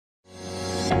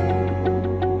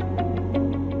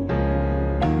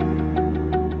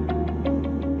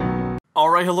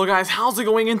Alright, hello guys, how's it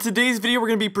going? In today's video, we're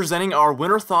going to be presenting our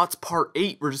winter thoughts part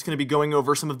 8. We're just going to be going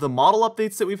over some of the model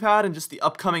updates that we've had and just the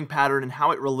upcoming pattern and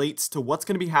how it relates to what's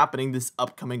going to be happening this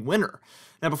upcoming winter.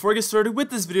 Now, before I get started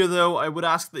with this video though, I would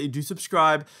ask that you do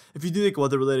subscribe if you do like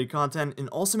weather-related content, and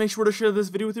also make sure to share this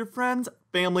video with your friends,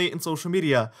 family, and social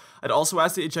media. I'd also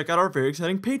ask that you check out our very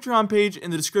exciting Patreon page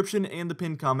in the description and the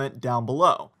pinned comment down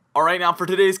below. Alright, now for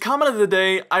today's comment of the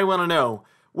day, I want to know,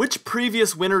 which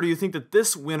previous winter do you think that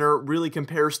this winter really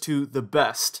compares to the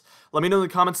best? Let me know in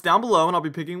the comments down below, and I'll be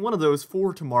picking one of those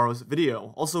for tomorrow's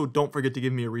video. Also, don't forget to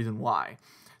give me a reason why.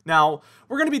 Now,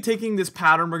 we're going to be taking this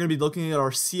pattern, we're going to be looking at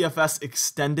our CFS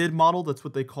extended model, that's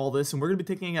what they call this, and we're going to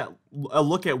be taking a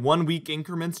look at 1 week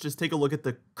increments, just take a look at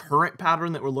the current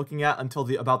pattern that we're looking at until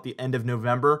about the end of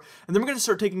November, and then we're going to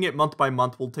start taking it month by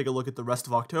month. We'll take a look at the rest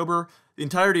of October, the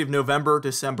entirety of November,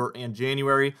 December, and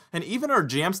January, and even our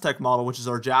JAMSTEC model, which is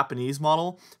our Japanese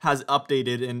model, has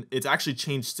updated, and it's actually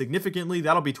changed significantly.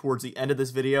 That'll be towards the end of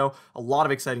this video. A lot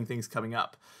of exciting things coming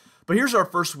up. But here's our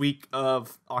first week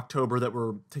of October that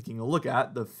we're taking a look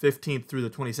at, the 15th through the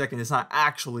 22nd. It's not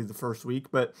actually the first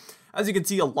week, but as you can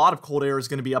see, a lot of cold air is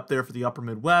going to be up there for the upper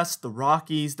Midwest, the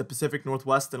Rockies, the Pacific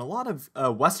Northwest, and a lot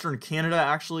of Western Canada,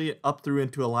 actually, up through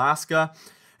into Alaska,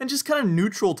 and just kind of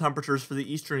neutral temperatures for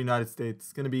the eastern United States.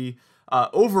 It's going to be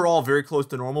overall very close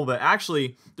to normal, but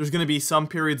actually there's going to be some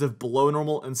periods of below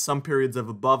normal and some periods of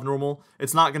above normal.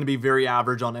 It's not going to be very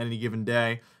average on any given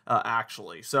day,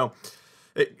 actually. So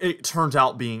it turns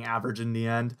out being average in the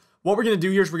end. What we're going to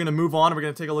do here is we're going to move on and we're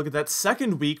going to take a look at that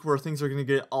second week where things are going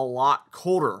to get a lot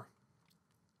colder.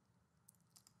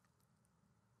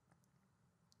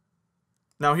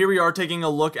 Now here we are taking a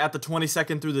look at the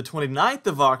 22nd through the 29th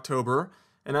of October,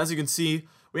 and as you can see,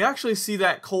 we actually see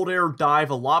that cold air dive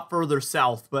a lot further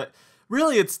south, but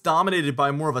really it's dominated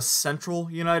by more of a central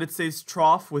United States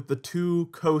trough, with the two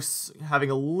coasts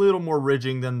having a little more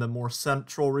ridging than the more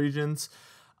central regions.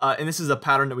 And this is a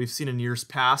pattern that we've seen in years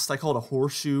past. I call it a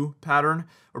horseshoe pattern,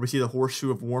 where we see the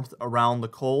horseshoe of warmth around the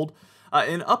cold.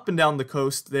 And up and down the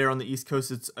coast there on the East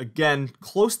Coast, it's again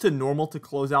close to normal to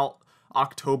close out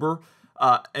October.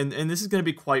 And this is going to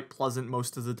be quite pleasant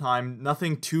most of the time.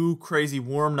 Nothing too crazy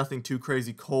warm, nothing too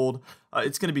crazy cold.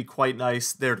 It's going to be quite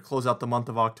nice there to close out the month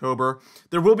of October.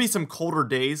 There will be some colder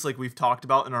days like we've talked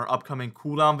about in our upcoming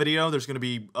cooldown video. There's going to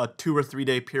be a 2 or 3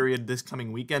 day period this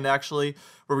coming weekend, actually,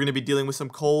 where we're going to be dealing with some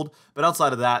cold. But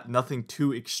outside of that, nothing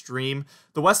too extreme.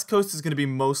 The West Coast is going to be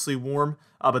mostly warm,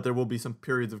 but there will be some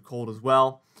periods of cold as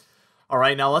well. All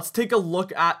right, now let's take a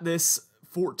look at this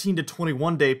 14 to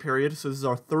 21 day period. So this is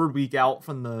our third week out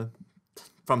from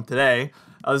today.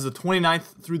 This is the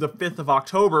 29th through the 5th of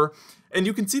October. And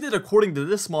you can see that according to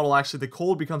this model, actually, the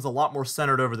cold becomes a lot more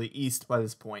centered over the east by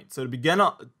this point. So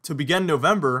to begin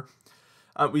November,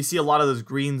 we see a lot of those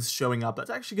greens showing up. That's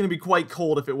actually going to be quite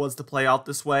cold if it was to play out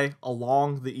this way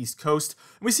along the East Coast.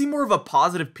 And we see more of a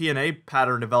positive P&A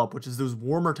pattern develop, which is those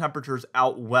warmer temperatures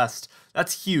out west.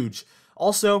 That's huge.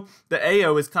 Also, the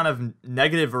AO is kind of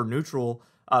negative or neutral,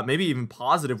 maybe even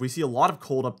positive. We see a lot of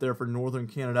cold up there for northern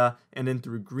Canada and in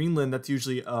through Greenland. That's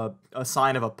usually a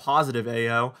sign of a positive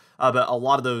AO, but a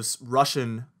lot of those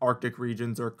Russian Arctic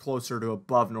regions are closer to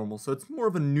above normal. So it's more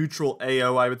of a neutral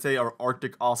AO, I would say, or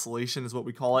Arctic oscillation is what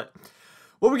we call it.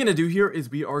 What we're going to do here is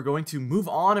we are going to move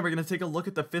on, and we're going to take a look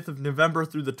at the 5th of November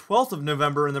through the 12th of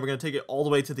November, and then we're going to take it all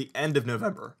the way to the end of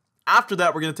November. After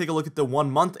that, we're going to take a look at the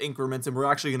 1 month increments, and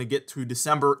we're actually going to get to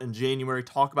December and January,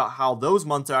 talk about how those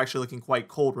months are actually looking quite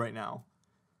cold right now.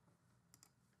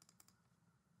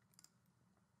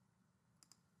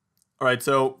 All right,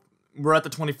 so we're at the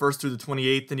 21st through the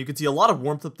 28th, and you can see a lot of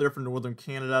warmth up there for northern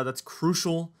Canada. That's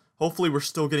crucial. Hopefully, we're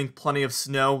still getting plenty of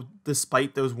snow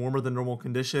despite those warmer than normal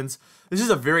conditions. This is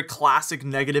a very classic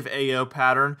negative AO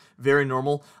pattern, very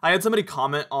normal. I had somebody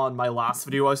comment on my last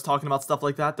video I was talking about stuff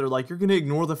like that. They're like, you're going to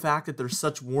ignore the fact that there's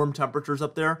such warm temperatures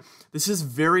up there. This is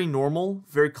very normal,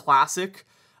 very classic,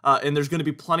 and there's going to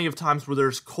be plenty of times where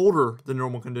there's colder than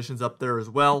normal conditions up there as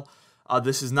well.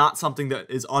 This is not something that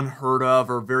is unheard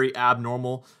of or very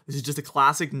abnormal. This is just a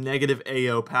classic negative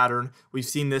AO pattern. We've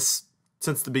seen this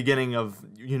since the beginning of,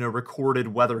 recorded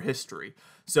weather history.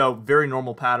 So very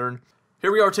normal pattern.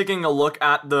 Here we are taking a look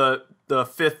at the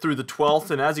 5th through the 12th,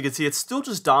 and as you can see, it's still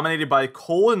just dominated by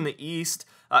cold in the east,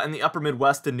 in the upper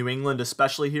Midwest and New England,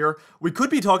 especially here. We could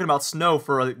be talking about snow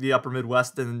for the upper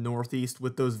Midwest and the Northeast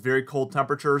with those very cold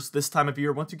temperatures this time of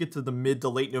year. Once you get to the mid to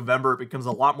late November, it becomes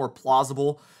a lot more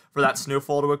plausible for that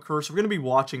snowfall to occur. So we're going to be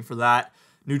watching for that.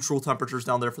 Neutral temperatures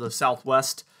down there for the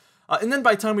Southwest. And then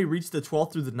by the time we reach the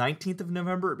 12th through the 19th of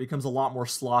November, it becomes a lot more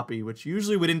sloppy, which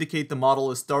usually would indicate the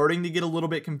model is starting to get a little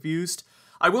bit confused.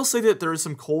 I will say that there is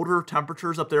some colder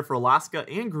temperatures up there for Alaska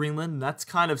and Greenland, and that's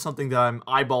kind of something that I'm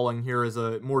eyeballing here as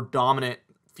a more dominant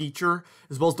feature,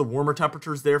 as well as the warmer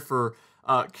temperatures there for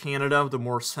Canada, the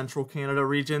more central Canada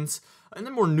regions, and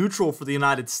then more neutral for the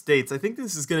United States. I think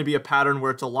this is going to be a pattern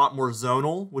where it's a lot more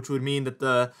zonal, which would mean that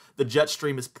the jet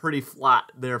stream is pretty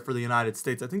flat there for the United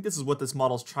States. I think this is what this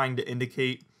model is trying to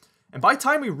indicate. And by the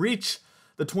time we reach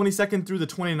the 22nd through the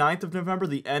 29th of November,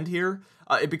 the end here,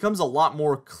 it becomes a lot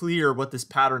more clear what this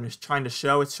pattern is trying to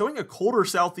show. It's showing a colder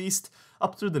southeast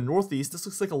up through the northeast. This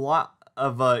looks like a lot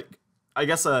of, I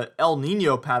guess, a El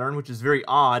Nino pattern, which is very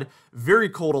odd. Very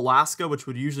cold Alaska, which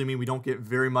would usually mean we don't get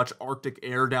very much Arctic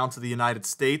air down to the United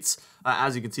States.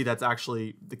 As you can see, that's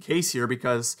actually the case here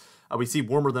because we see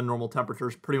warmer than normal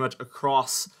temperatures pretty much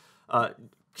across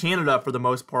Canada for the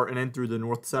most part and in through the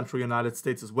north central United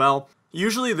States as well.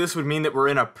 Usually this would mean that we're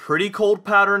in a pretty cold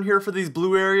pattern here for these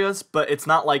blue areas, but it's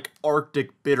not like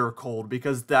Arctic bitter cold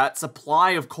because that supply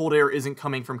of cold air isn't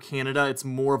coming from Canada. It's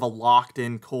more of a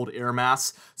locked-in cold air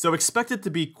mass. So expect it to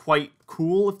be quite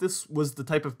cool if this was the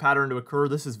type of pattern to occur.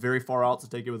 This is very far out, so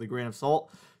take it with a grain of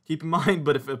salt. Keep in mind,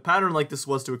 but if a pattern like this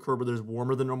was to occur where there's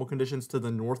warmer than normal conditions to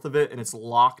the north of it and it's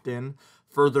locked in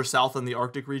further south in the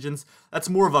Arctic regions, that's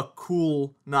more of a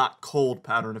cool, not cold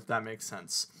pattern, if that makes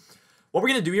sense. What we're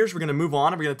going to do here is we're going to move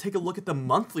on and we're going to take a look at the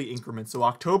monthly increments. So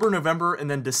October, November, and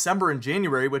then December and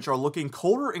January, which are looking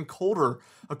colder and colder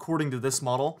according to this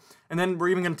model. And then we're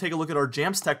even going to take a look at our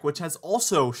JAMSTEC, which has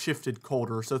also shifted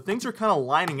colder. So things are kind of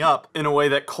lining up in a way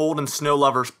that cold and snow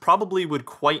lovers probably would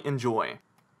quite enjoy.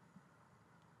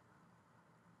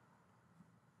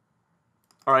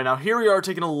 All right, now here we are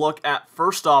taking a look at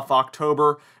first off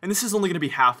October, and this is only going to be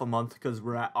half a month because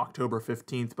we're at October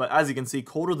 15th, but as you can see,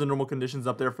 colder than normal conditions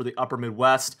up there for the upper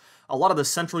Midwest, a lot of the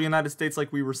central United States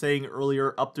like we were saying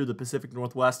earlier, up through the Pacific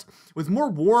Northwest, with more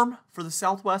warm for the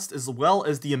Southwest as well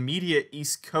as the immediate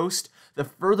East Coast. The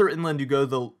further inland you go,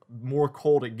 the more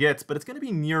cold it gets, but it's going to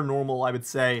be near normal, I would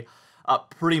say,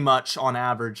 pretty much on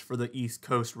average for the East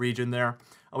Coast region there,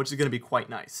 which is going to be quite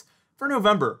nice. For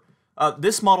November,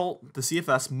 this model, the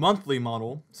CFS monthly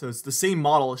model, so it's the same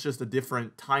model, it's just a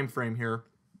different time frame here.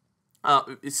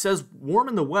 It says warm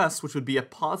in the west, which would be a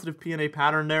positive PNA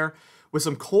pattern there, with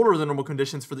some colder than normal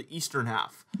conditions for the eastern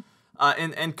half.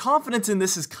 And confidence in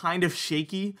this is kind of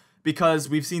shaky because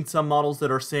we've seen some models that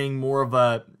are saying more of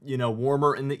a,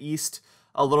 warmer in the east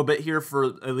a little bit here for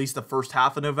at least the first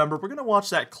half of November. We're going to watch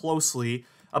that closely.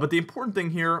 But the important thing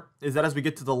here is that as we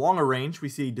get to the longer range, we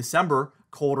see December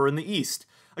colder in the east.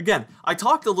 Again, I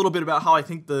talked a little bit about how I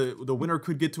think the winter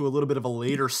could get to a little bit of a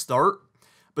later start,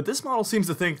 but this model seems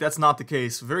to think that's not the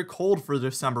case. Very cold for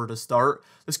December to start.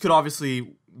 This could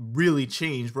obviously really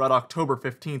change. We're at October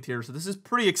 15th here, so this is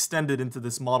pretty extended into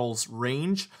this model's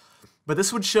range. But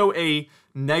this would show a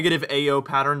negative AO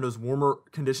pattern, those warmer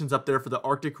conditions up there for the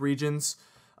Arctic regions,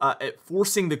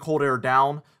 forcing the cold air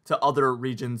down to other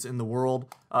regions in the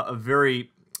world. A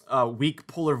very weak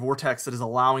polar vortex that is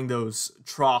allowing those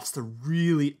troughs to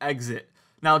really exit.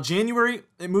 Now, January,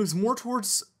 it moves more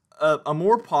towards a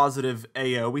more positive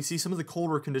AO. We see some of the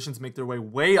colder conditions make their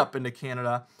way up into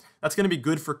Canada. That's going to be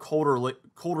good for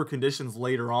colder conditions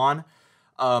later on.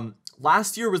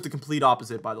 Last year was the complete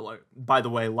opposite, by the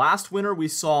way. Last winter, we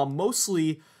saw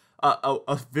mostly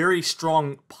a very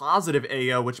strong positive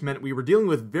AO, which meant we were dealing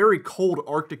with very cold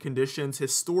Arctic conditions,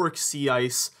 historic sea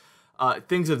ice,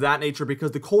 things of that nature, because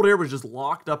the cold air was just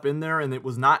locked up in there and it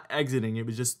was not exiting. It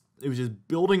was just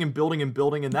building and building and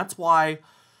building, and that's why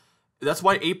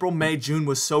April, May, June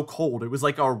was so cold. It was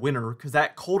like our winter because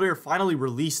that cold air finally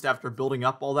released after building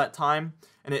up all that time,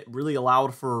 and it really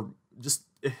allowed for just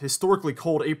a historically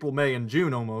cold April, May, and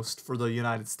June almost for the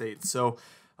United States. So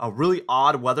a really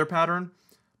odd weather pattern.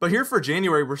 But here for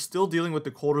January, we're still dealing with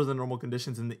the colder than normal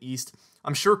conditions in the east.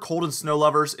 I'm sure cold and snow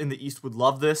lovers in the east would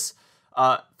love this.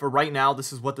 For right now,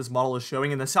 this is what this model is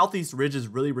showing. And the southeast ridge is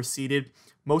really receded,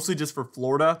 mostly just for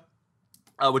Florida,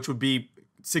 which would be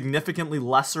significantly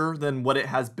lesser than what it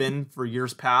has been for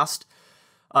years past.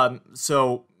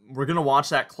 So we're going to watch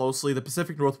that closely. The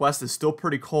Pacific Northwest is still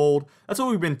pretty cold. That's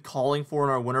what we've been calling for in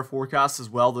our winter forecast as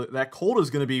well. That cold is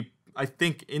going to be, I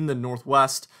think, in the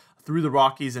Northwest, through the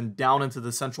Rockies and down into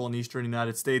the central and eastern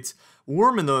United States.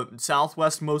 Warm in the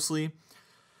Southwest mostly.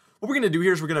 What we're going to do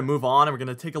here is we're going to move on and we're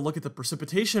going to take a look at the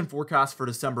precipitation forecast for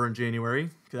December and January,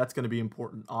 because that's going to be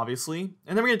important, obviously.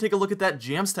 And then we're going to take a look at that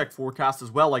JAMSTEC forecast as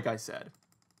well, like I said.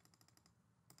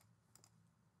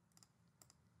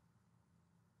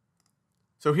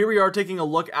 So here we are taking a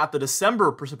look at the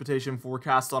December precipitation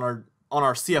forecast on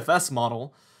our CFS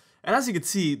model. And as you can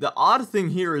see, the odd thing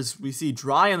here is we see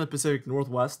dry in the Pacific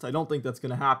Northwest. I don't think that's going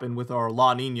to happen with our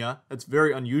La Nina. That's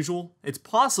very unusual. It's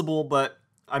possible, but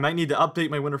I might need to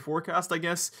update my winter forecast, I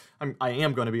guess. I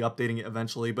am going to be updating it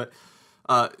eventually, but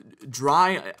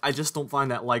dry, I just don't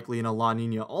find that likely in a La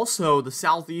Nina. Also, the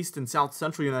southeast and south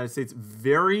central United States,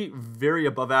 very, very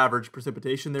above average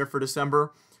precipitation there for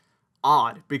December.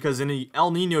 Odd, because in an El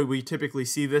Nino, we typically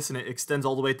see this, and it extends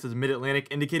all the way to the mid-Atlantic,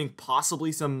 indicating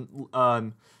possibly some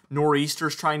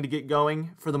nor'easters trying to get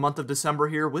going for the month of December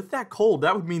here. With that cold,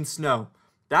 that would mean snow.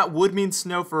 That would mean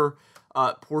snow for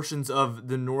portions of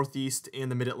the Northeast and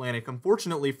the Mid-Atlantic.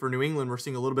 Unfortunately for New England, we're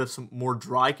seeing a little bit of some more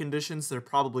dry conditions. They're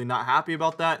probably not happy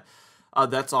about that.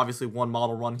 That's obviously one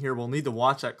model run here. We'll need to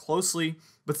watch that closely.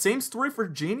 But same story for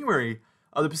January.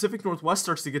 The Pacific Northwest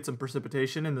starts to get some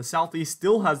precipitation, and the Southeast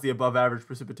still has the above-average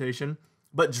precipitation,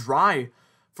 but dry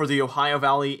for the Ohio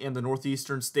Valley and the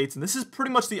northeastern states. And this is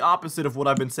pretty much the opposite of what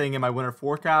I've been saying in my winter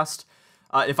forecast.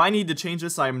 If I need to change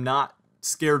this, I'm not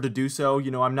scared to do so.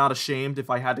 You know, I'm not ashamed if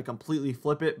I had to completely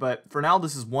flip it, but for now,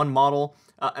 this is one model,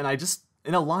 and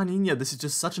in a La Nina, this is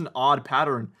just such an odd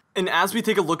pattern. And as we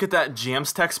take a look at that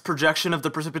JAMSTEC's projection of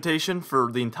the precipitation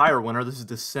for the entire winter, this is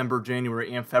December,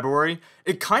 January, and February,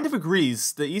 it kind of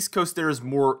agrees. The East Coast there is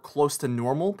more close to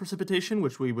normal precipitation,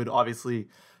 which we would obviously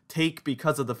take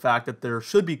because of the fact that there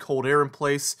should be cold air in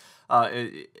place.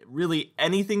 Really,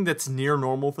 anything that's near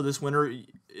normal for this winter,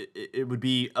 it would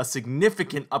be a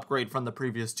significant upgrade from the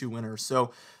previous two winters.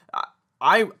 So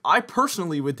I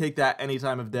personally would take that any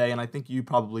time of day, and I think you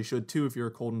probably should too if you're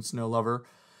a cold and snow lover.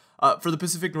 For the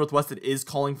Pacific Northwest, it is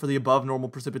calling for the above normal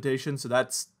precipitation, so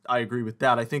I agree with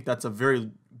that. I think that's a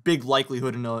very big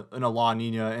likelihood in a La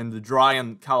Nina, and the dry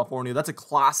in California, that's a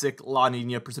classic La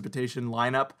Nina precipitation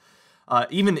lineup.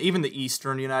 Even the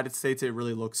eastern United States, it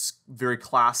really looks very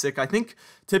classic. I think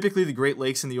typically the Great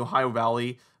Lakes and the Ohio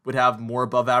Valley would have more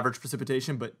above average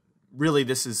precipitation, but really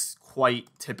this is quite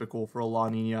typical for a La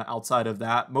Nina outside of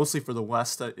that. Mostly for the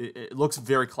West, it looks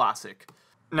very classic.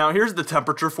 Now here's the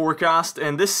temperature forecast,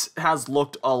 and this has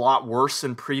looked a lot worse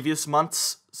in previous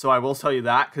months, so I will tell you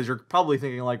that, because you're probably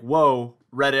thinking like, whoa,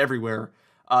 red everywhere.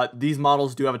 These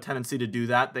models do have a tendency to do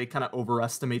that. They kind of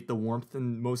overestimate the warmth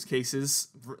in most cases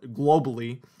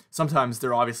globally. Sometimes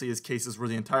there obviously is cases where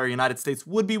the entire United States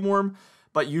would be warm,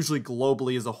 but usually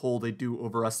globally as a whole, they do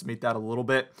overestimate that a little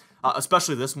bit.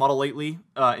 Especially this model lately,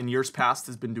 in years past,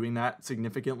 has been doing that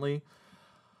significantly.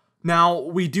 Now,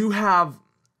 we do have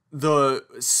the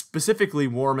specifically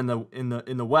warm in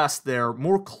the West there,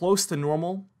 more close to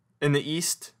normal in the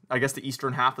East, I guess the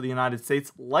eastern half of the United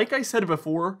States. Like I said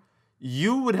before,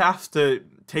 you would have to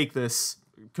take this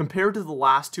compared to the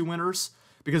last two winters,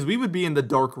 because we would be in the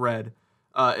dark red.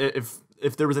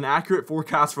 If there was an accurate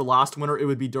forecast for last winter, it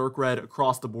would be dark red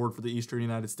across the board for the eastern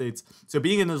United States. So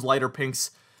being in those lighter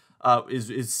pinks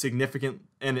is significant,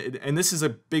 and this is a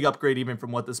big upgrade even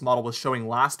from what this model was showing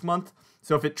last month.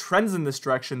 So if it trends in this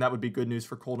direction, that would be good news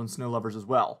for cold and snow lovers as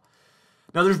well.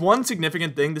 Now there's one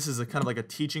significant thing. This is a kind of like a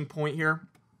teaching point here.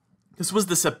 This was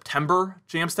the September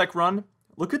JAMSTEC run.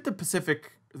 Look at the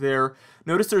Pacific there.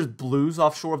 Notice there's blues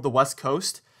offshore of the West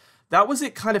Coast. That was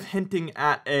it kind of hinting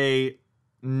at a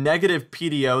negative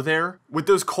PDO there. With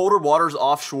those colder waters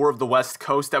offshore of the West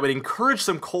Coast, that would encourage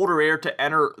some colder air to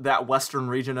enter that western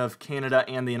region of Canada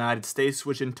and the United States,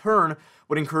 which in turn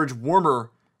would encourage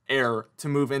warmer air to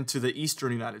move into the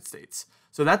eastern United States.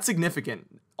 So that's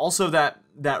significant. Also, that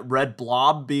red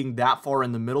blob being that far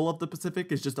in the middle of the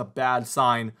Pacific is just a bad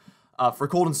sign for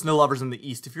cold and snow lovers in the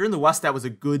east. If you're in the west, that was a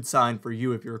good sign for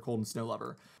you if you're a cold and snow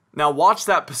lover. Now watch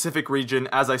that Pacific region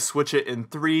as I switch it in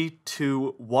 3,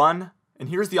 2, 1. And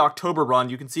here's the October run.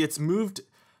 You can see it's moved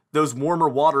those warmer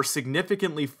waters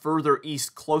significantly further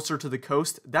east, closer to the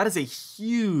coast. That is a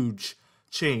huge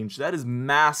change. That is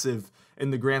massive in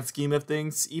the grand scheme of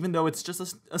things. Even though it's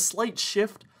just a slight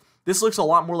shift, this looks a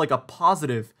lot more like a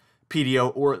positive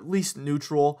PDO, or at least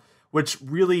neutral, which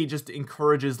really just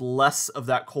encourages less of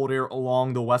that cold air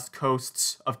along the west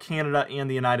coasts of Canada and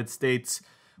the United States,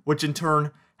 which in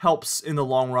turn helps in the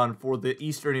long run for the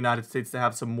eastern United States to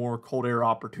have some more cold air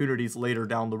opportunities later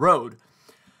down the road.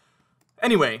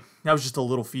 Anyway, that was just a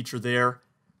little feature there.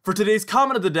 For today's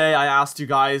comment of the day, I asked you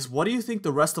guys, what do you think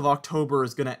the rest of October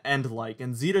is going to end like?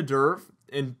 And Zeta Derv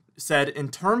said, in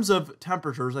terms of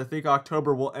temperatures, I think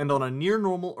October will end on a near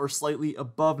normal or slightly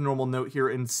above normal note here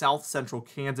in south central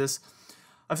Kansas.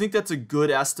 I think that's a good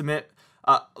estimate.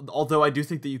 Although I do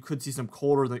think that you could see some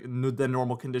colder than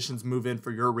normal conditions move in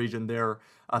for your region there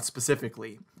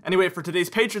specifically. Anyway, for today's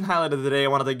patron highlight of the day, I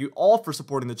want to thank you all for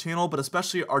supporting the channel, but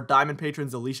especially our diamond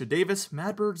patrons Alicia Davis,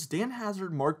 Madbirds, Dan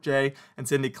Hazard, Mark J, and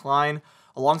Cindy Klein.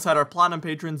 alongside our Platinum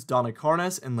patrons Donna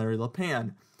Carnes and Larry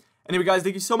LePan. Anyway guys,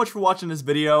 thank you so much for watching this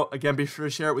video. Again, be sure to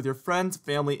share it with your friends,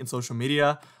 family, and social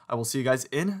media. I will see you guys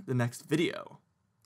in the next video.